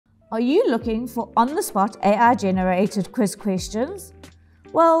Are you looking for on-the-spot AI-generated quiz questions?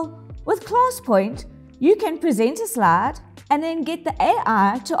 Well, with ClassPoint, you can present a slide and then get the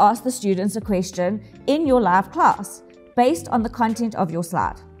AI to ask the students a question in your live class based on the content of your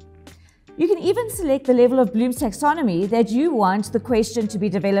slide. You can even select the level of Bloom's taxonomy that you want the question to be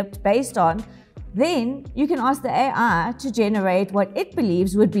developed based on. Then you can ask the AI to generate what it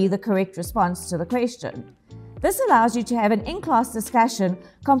believes would be the correct response to the question. This allows you to have an in-class discussion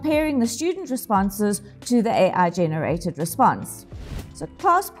comparing the student responses to the AI-generated response. So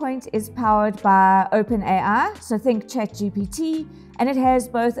ClassPoint is powered by OpenAI, so think ChatGPT, and it has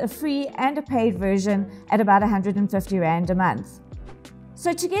both a free and a paid version at about 150 Rand a month.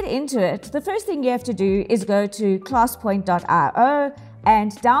 So to get into it, the first thing you have to do is go to classpoint.io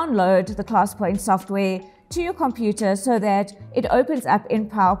and download the ClassPoint software to your computer so that it opens up in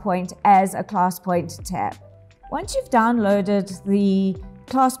PowerPoint as a ClassPoint tab. Once you've downloaded the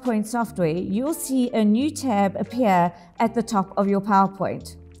ClassPoint software, you'll see a new tab appear at the top of your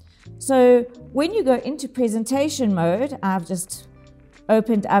PowerPoint. So when you go into presentation mode, I've just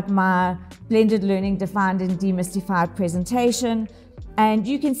opened up my blended learning defined and demystified presentation, and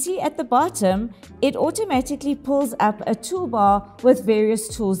you can see at the bottom, it automatically pulls up a toolbar with various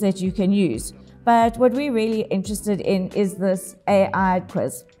tools that you can use. But what we're really interested in is this AI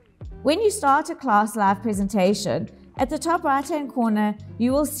quiz. When you start a class live presentation, at the top right-hand corner,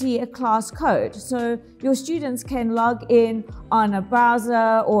 you will see a class code. So your students can log in on a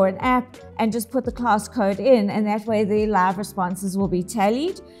browser or an app and just put the class code in, and that way their live responses will be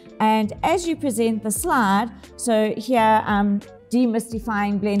tallied. And as you present the slide, so here I'm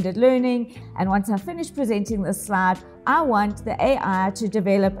demystifying blended learning, and once I finish presenting the slide, I want the AI to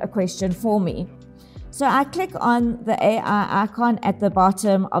develop a question for me. So I click on the AI icon at the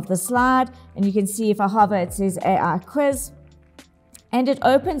bottom of the slide, and you can see if I hover, it says AI quiz, and it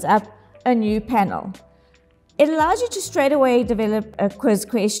opens up a new panel. It allows you to straight away develop a quiz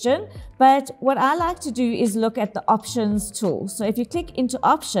question, but what I like to do is look at the options tool. So if you click into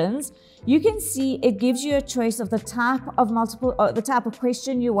options, you can see it gives you a choice of the type of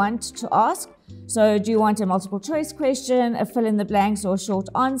question you want to ask. So do you want a multiple choice question, a fill in the blanks, or a short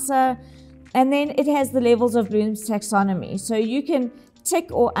answer? And then it has the levels of Bloom's taxonomy. So you can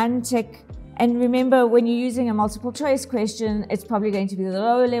tick or untick. And remember, when you're using a multiple choice question, it's probably going to be the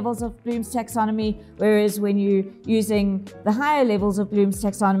lower levels of Bloom's taxonomy. Whereas when you're using the higher levels of Bloom's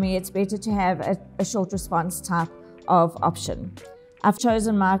taxonomy, it's better to have a short response type of option. I've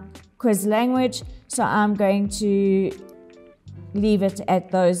chosen my quiz language, so I'm going to leave it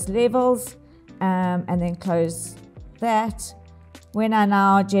at those levels and then close that. When I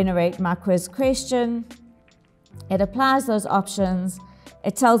now generate my quiz question, it applies those options.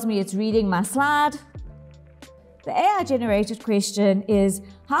 It tells me it's reading my slide. The AI-generated question is,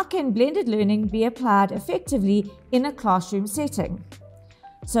 how can blended learning be applied effectively in a classroom setting?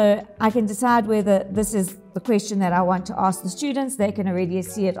 So I can decide whether this is the question that I want to ask the students. They can already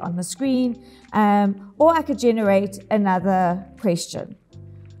see it on the screen. Or I could generate another question.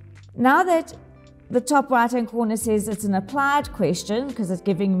 Now that the top right-hand corner says it's an applied question because it's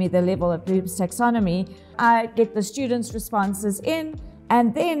giving me the level of Bloom's taxonomy, I get the students' responses in,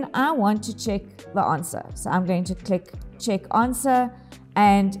 and then I want to check the answer. So I'm going to click check answer,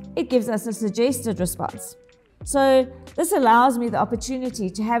 and it gives us a suggested response. So this allows me the opportunity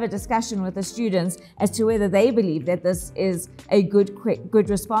to have a discussion with the students as to whether they believe that this is a good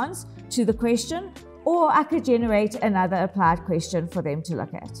response to the question, or I could generate another applied question for them to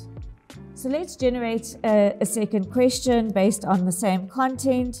look at. So let's generate a second question based on the same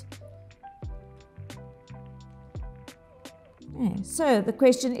content. Okay, so the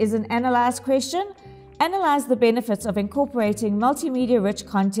question is an analyze question. Analyze the benefits of incorporating multimedia-rich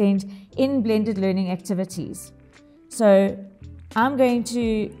content in blended learning activities. So I'm going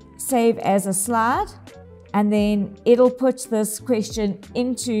to save as a slide, and then it'll put this question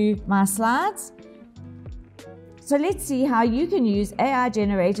into my slides. So let's see how you can use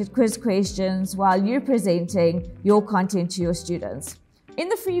AI-generated quiz questions while you're presenting your content to your students. In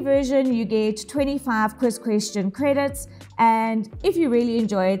the free version, you get 25 quiz question credits, and if you really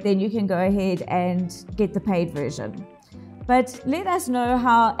enjoy it, then you can go ahead and get the paid version. But let us know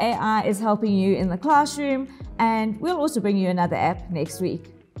how AI is helping you in the classroom, and we'll also bring you another app next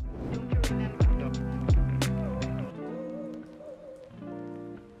week.